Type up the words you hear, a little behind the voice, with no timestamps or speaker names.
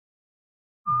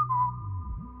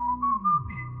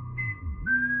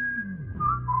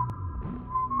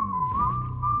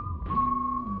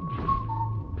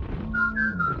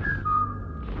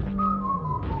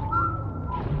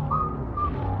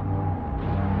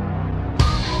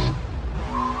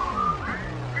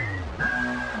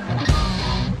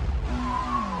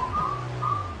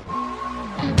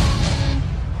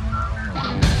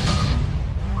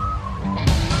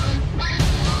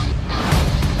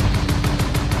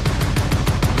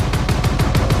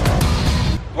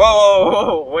Whoa, whoa,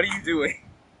 whoa, what are you doing?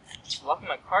 Just locking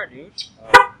my car, dude.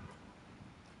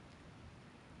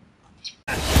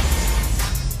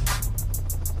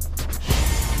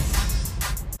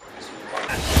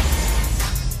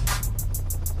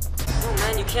 Oh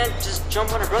man, you can't just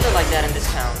jump on a brother like that in this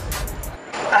town.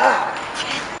 Ah!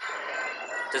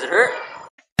 Does it hurt?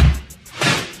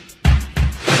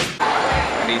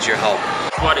 I need your help.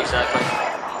 What exactly?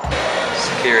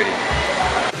 Security.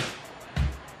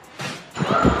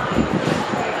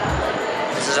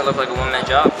 This doesn't look like a one-man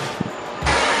job.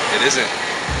 It isn't.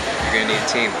 You're gonna need a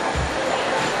team.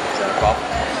 Is that a problem?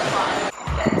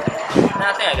 Nah,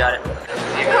 I think I got it.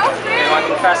 You want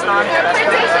to do Fast-A-Thon?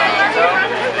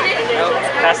 No?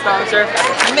 Fast-A-Thon, sir?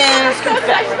 Man, let's do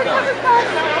Fast-A-Thon.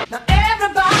 Now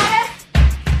everybody!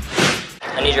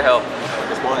 I need your help.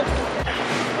 With what?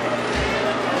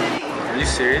 Are you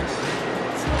serious?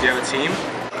 Do you have a team?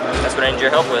 That's what I need your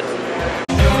help with.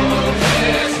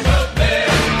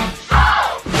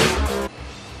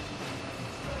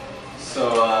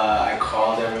 So, I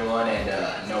called everyone and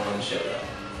no one showed up.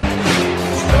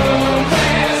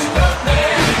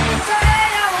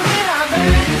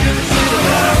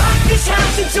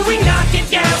 Until we knock it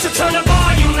down, so turn the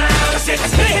volume loud. I said,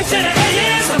 spit into the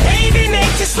ears, so baby,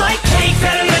 make just like cake.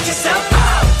 Better let yourself go,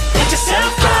 let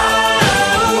yourself go.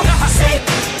 I say,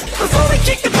 before we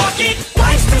kick the bucket,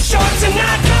 life's too short to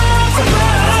not go for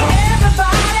broke.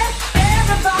 Everybody,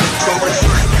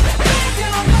 everybody.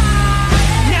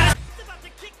 Now, it's about to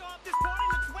kick off this party,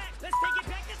 let's whack. Let's take it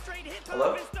back to straight hip.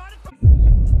 Hello?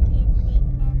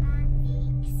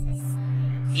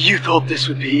 You thought this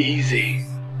would be easy.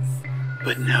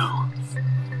 But no,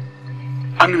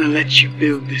 I'm gonna let you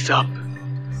build this up,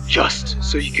 just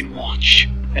so you can watch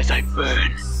as I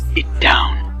burn it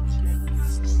down.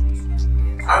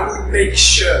 I will make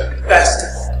sure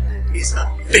Fast-A-Thon is a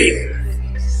failure.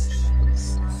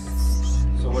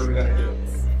 So what are we gonna do?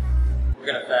 We're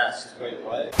gonna fast. Wait,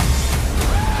 what?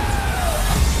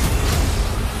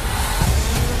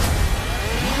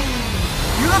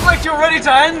 You look like you're ready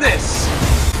to end this!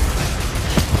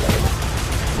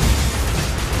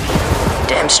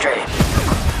 Damn straight.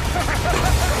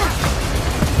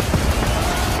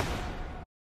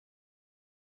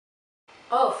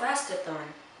 Oh,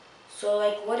 Fast-A-Thon. So,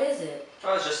 like, what is it?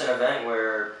 Oh, it's just an event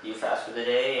where you fast for the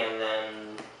day and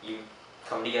then you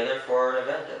come together for an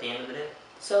event at the end of the day.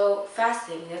 So,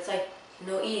 fasting, that's like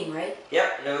no eating, right?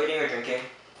 Yep, no eating or drinking.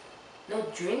 No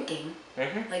drinking?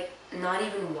 Mm-hmm. Like, not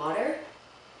even water?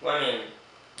 Well, I mean,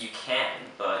 you can,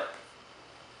 but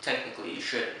technically you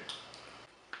shouldn't.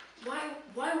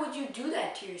 Why would you do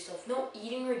that to yourself? No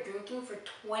eating or drinking for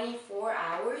 24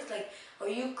 hours? Like, are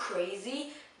you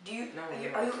crazy? Are you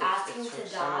asking to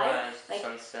die? Like,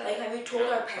 have you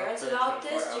told our parents about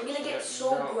this? You're gonna get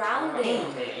so grounded.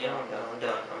 Okay, I'm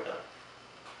done.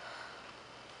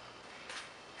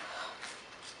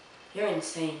 You're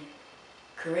insane.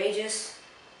 Courageous,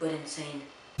 but insane.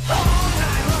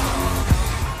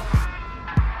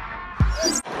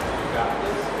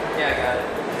 Yeah, I got it.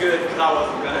 Good, because I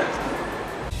wasn't gonna.